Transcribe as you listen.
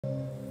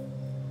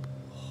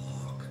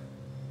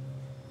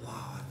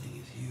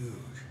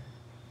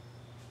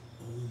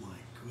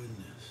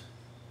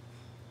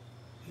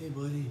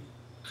buddy.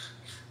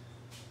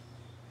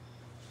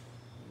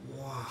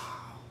 Wow.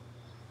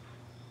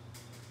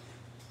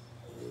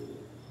 Oh.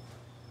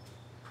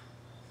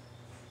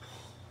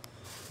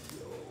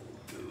 Yo,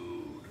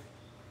 dude.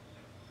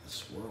 The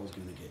squirrel's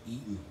gonna get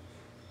eaten.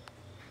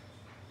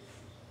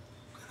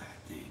 Look at that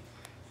thing.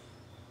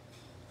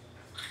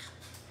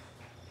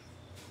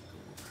 Go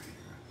over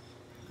here.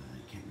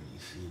 I can't really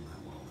see him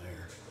that well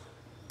there.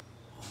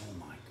 Oh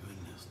my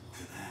goodness, look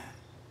at that.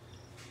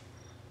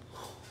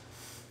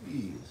 He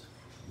is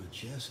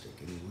majestic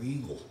and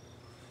regal.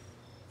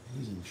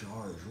 He's in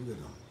charge. Look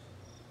at him.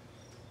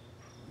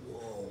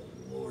 Whoa,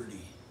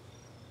 lordy.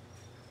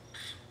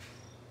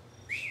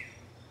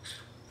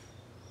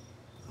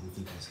 I don't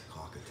think he's a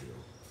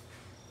cockatiel.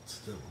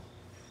 Still,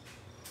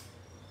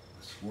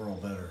 the squirrel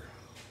better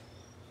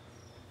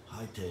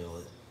hightail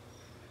it.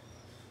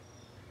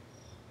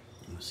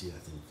 I'm gonna see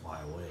that thing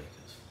fly away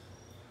because,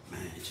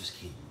 man, it just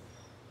came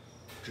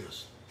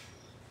just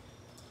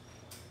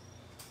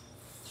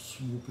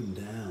swooping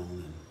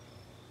down and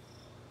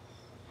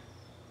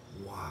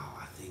wow,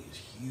 that thing is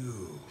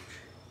huge.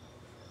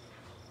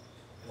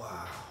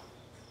 Wow.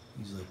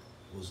 He's like,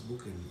 was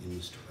looking in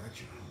this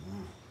direction. I don't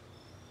know.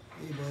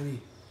 Hey, buddy.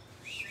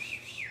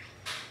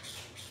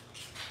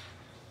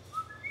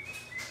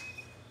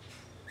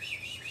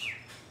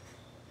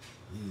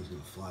 I think he's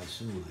gonna fly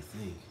soon, I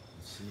think.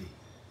 Let's see.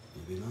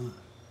 Maybe not.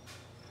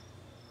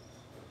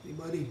 Hey,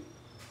 buddy.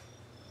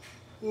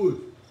 Oi.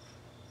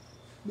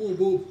 Come on,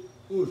 Bob.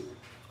 Oi. Let's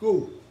go.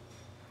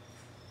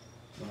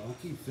 Well, I'll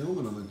keep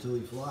filming him until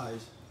he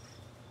flies.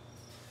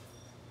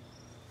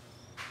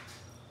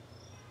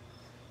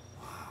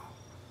 Wow.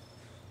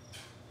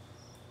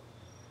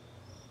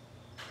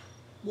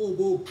 Come on,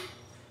 Bob.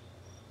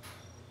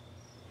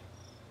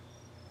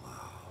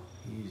 Wow.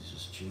 He's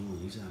just chilling.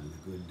 He's having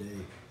a good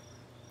day.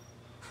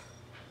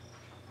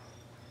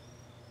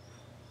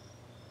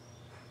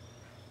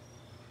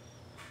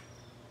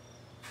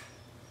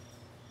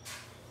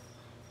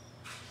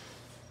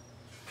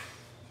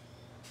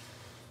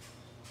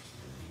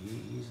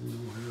 He's in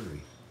no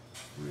hurry.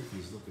 I wonder if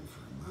he's looking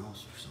for a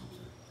mouse or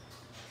something.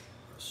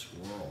 Or a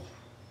squirrel.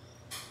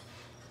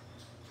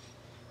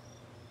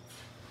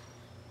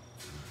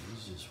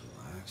 He's just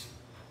relaxing.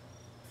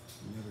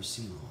 I've never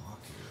seen a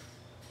hawk here.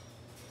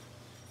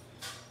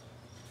 I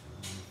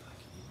don't know if I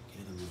can even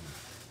get him in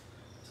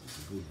if it's a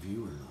good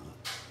view or not.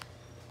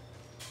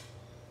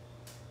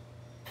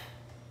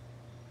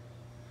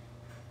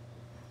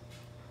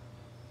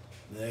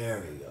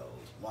 There he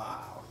goes.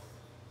 Wow.